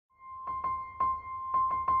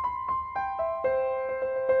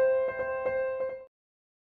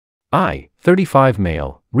I, 35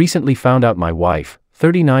 male, recently found out my wife,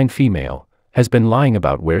 39 female, has been lying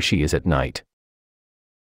about where she is at night.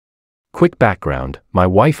 Quick background, my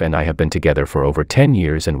wife and I have been together for over 10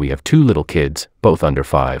 years and we have 2 little kids, both under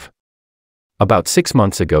 5. About 6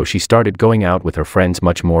 months ago she started going out with her friends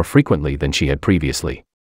much more frequently than she had previously.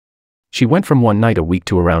 She went from 1 night a week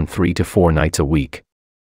to around 3 to 4 nights a week.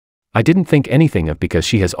 I didn't think anything of because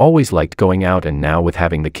she has always liked going out, and now with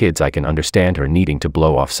having the kids I can understand her needing to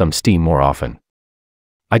blow off some steam more often.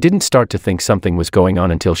 I didn't start to think something was going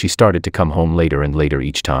on until she started to come home later and later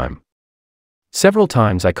each time. Several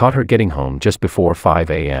times I caught her getting home just before 5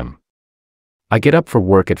 a.m. I get up for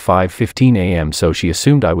work at 5:15 a.m. so she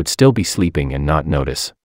assumed I would still be sleeping and not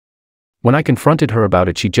notice. When I confronted her about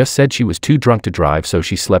it, she just said she was too drunk to drive, so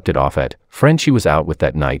she slept it off at friend she was out with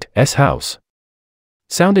that night's house.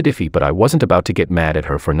 Sounded iffy, but I wasn't about to get mad at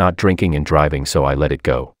her for not drinking and driving, so I let it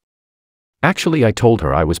go. Actually, I told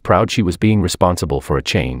her I was proud she was being responsible for a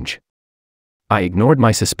change. I ignored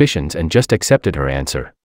my suspicions and just accepted her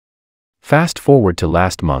answer. Fast forward to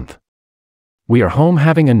last month. We are home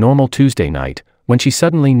having a normal Tuesday night, when she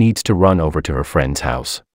suddenly needs to run over to her friend's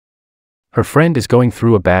house. Her friend is going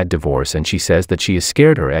through a bad divorce and she says that she is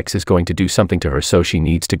scared her ex is going to do something to her, so she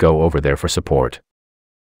needs to go over there for support.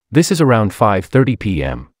 This is around 5:30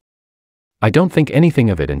 p.m. I don't think anything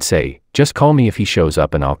of it and say, just call me if he shows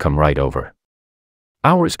up and I'll come right over.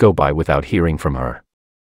 Hours go by without hearing from her.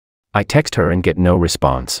 I text her and get no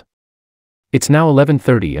response. It's now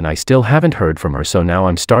 11:30 and I still haven't heard from her, so now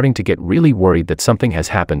I'm starting to get really worried that something has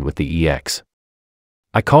happened with the ex.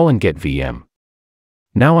 I call and get VM.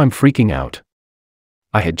 Now I'm freaking out.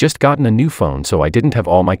 I had just gotten a new phone, so I didn't have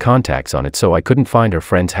all my contacts on it, so I couldn't find her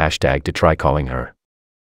friend's hashtag to try calling her.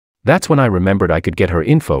 That's when I remembered I could get her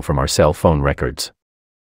info from our cell phone records.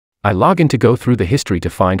 I log in to go through the history to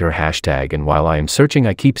find her hashtag, and while I am searching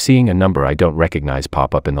I keep seeing a number I don't recognize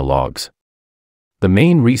pop up in the logs. The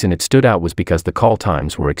main reason it stood out was because the call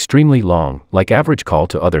times were extremely long, like average call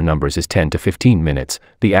to other numbers is 10 to 15 minutes,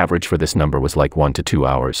 the average for this number was like 1 to 2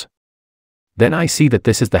 hours. Then I see that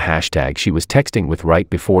this is the hashtag she was texting with right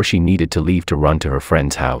before she needed to leave to run to her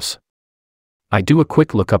friend's house. I do a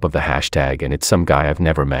quick lookup of the hashtag and it's some guy I've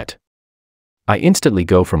never met. I instantly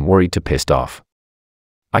go from worried to pissed off.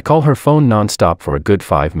 I call her phone non-stop for a good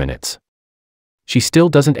 5 minutes. She still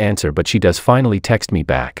doesn't answer, but she does finally text me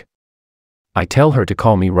back. I tell her to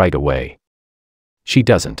call me right away. She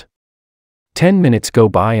doesn't. 10 minutes go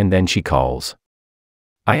by and then she calls.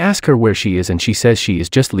 I ask her where she is and she says she is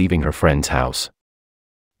just leaving her friend's house.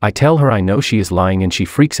 I tell her I know she is lying and she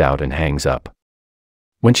freaks out and hangs up.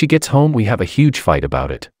 When she gets home we have a huge fight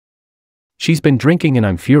about it. She's been drinking and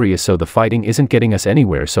I'm furious, so the fighting isn't getting us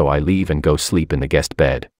anywhere, so I leave and go sleep in the guest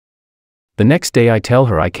bed. The next day I tell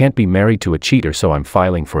her I can't be married to a cheater, so I'm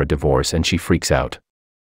filing for a divorce, and she freaks out.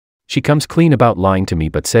 She comes clean about lying to me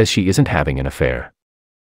but says she isn't having an affair.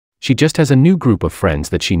 She just has a new group of friends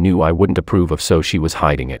that she knew I wouldn't approve of, so she was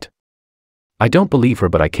hiding it. I don't believe her,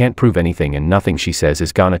 but I can't prove anything and nothing she says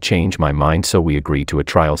is gonna change my mind, so we agree to a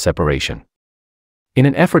trial separation. In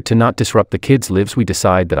an effort to not disrupt the kids' lives, we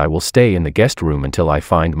decide that I will stay in the guest room until I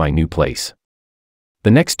find my new place.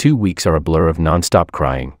 The next 2 weeks are a blur of non-stop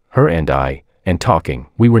crying, her and I, and talking.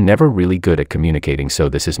 We were never really good at communicating, so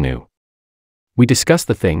this is new. We discuss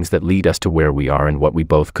the things that lead us to where we are and what we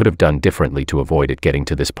both could have done differently to avoid it getting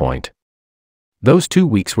to this point. Those 2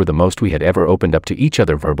 weeks were the most we had ever opened up to each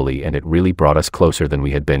other verbally, and it really brought us closer than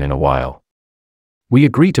we had been in a while. We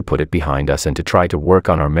agreed to put it behind us and to try to work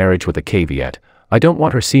on our marriage with a caveat: I don't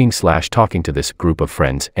want her seeing/talking to this group of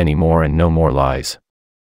friends anymore, and no more lies.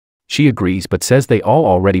 She agrees but says they all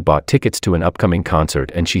already bought tickets to an upcoming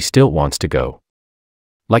concert and she still wants to go.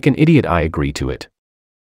 Like an idiot I agree to it.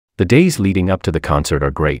 The days leading up to the concert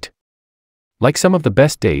are great. Like some of the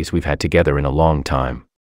best days we've had together in a long time.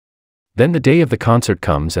 Then the day of the concert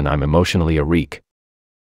comes and I'm emotionally a reek.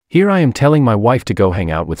 Here I am telling my wife to go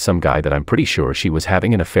hang out with some guy that I'm pretty sure she was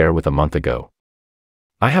having an affair with a month ago.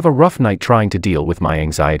 I have a rough night trying to deal with my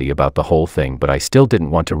anxiety about the whole thing, but I still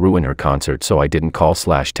didn't want to ruin her concert, so I didn't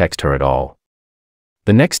call/text her at all.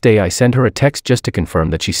 The next day I send her a text just to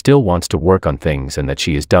confirm that she still wants to work on things and that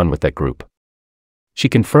she is done with that group. She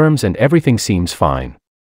confirms and everything seems fine.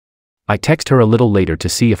 I text her a little later to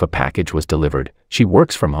see if a package was delivered. She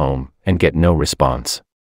works from home, and get no response.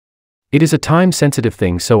 It is a time-sensitive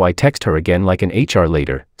thing, so I text her again like an HR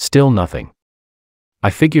later, still nothing. I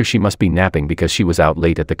figure she must be napping because she was out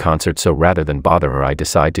late at the concert, so rather than bother her I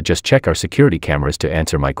decide to just check our security cameras to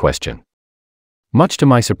answer my question. Much to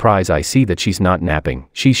my surprise I see that she's not napping.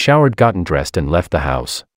 She's showered, gotten dressed and left the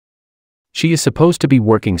house. She is supposed to be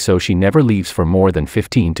working, so she never leaves for more than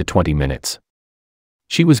 15 to 20 minutes.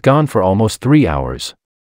 She was gone for almost 3 hours.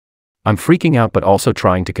 I'm freaking out but also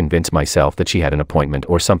trying to convince myself that she had an appointment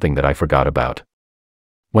or something that I forgot about.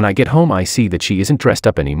 When I get home I see that she isn't dressed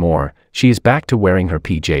up anymore, she is back to wearing her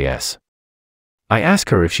PJs. I ask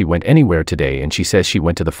her if she went anywhere today and she says she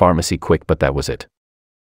went to the pharmacy quick, but that was it.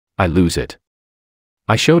 I lose it.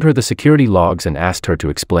 I showed her the security logs and asked her to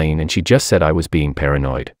explain, and she just said I was being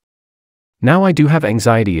paranoid. Now I do have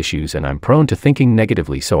anxiety issues and I'm prone to thinking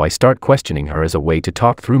negatively, so I start questioning her as a way to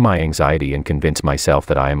talk through my anxiety and convince myself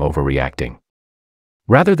that I am overreacting.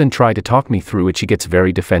 Rather than try to talk me through it, she gets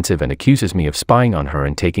very defensive and accuses me of spying on her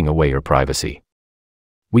and taking away her privacy.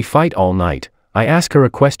 We fight all night. I ask her a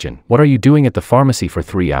question: what are you doing at the pharmacy for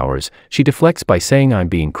 3 hours? She deflects by saying I'm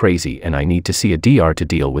being crazy and I need to see a DR to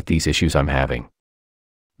deal with these issues I'm having.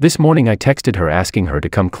 This morning I texted her asking her to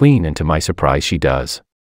come clean, and to my surprise she does.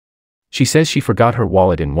 She says she forgot her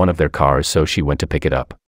wallet in one of their cars, so she went to pick it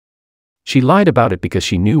up. She lied about it because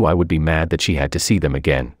she knew I would be mad that she had to see them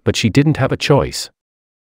again, but she didn't have a choice.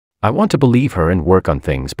 I want to believe her and work on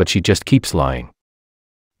things, but she just keeps lying.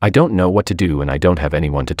 I don't know what to do and I don't have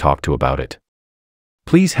anyone to talk to about it.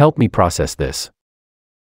 Please help me process this.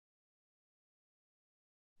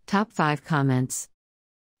 Top 5 comments.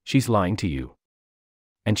 She's lying to you.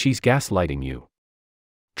 And she's gaslighting you.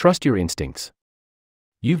 Trust your instincts.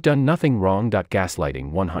 You've done nothing wrong.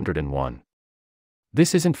 Gaslighting 101.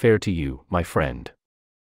 This isn't fair to you, my friend.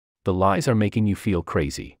 The lies are making you feel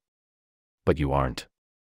crazy. But you aren't.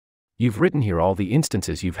 You've written here all the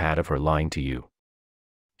instances you've had of her lying to you.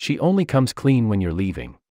 She only comes clean when you're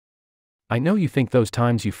leaving. I know you think those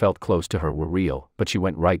times you felt close to her were real, but she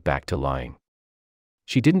went right back to lying.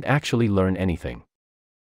 She didn't actually learn anything.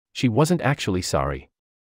 She wasn't actually sorry.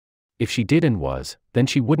 If she did and was, then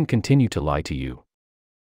she wouldn't continue to lie to you.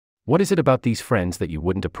 What is it about these friends that you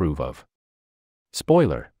wouldn't approve of?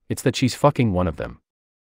 Spoiler, it's that she's fucking one of them.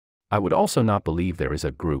 I would also not believe there is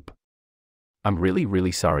a group. I'm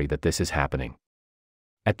really sorry that this is happening.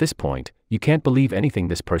 At this point, you can't believe anything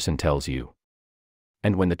this person tells you.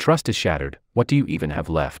 And when the trust is shattered, what do you even have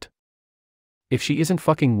left? If she isn't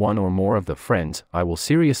fucking one or more of the friends, I will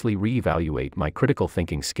seriously reevaluate my critical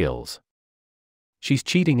thinking skills. She's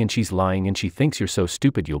cheating and she's lying and she thinks you're so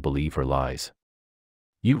stupid you'll believe her lies.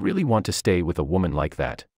 You really want to stay with a woman like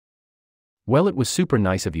that? Well, it was super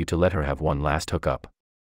nice of you to let her have one last hookup.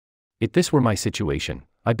 If this were my situation,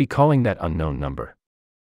 I'd be calling that unknown number.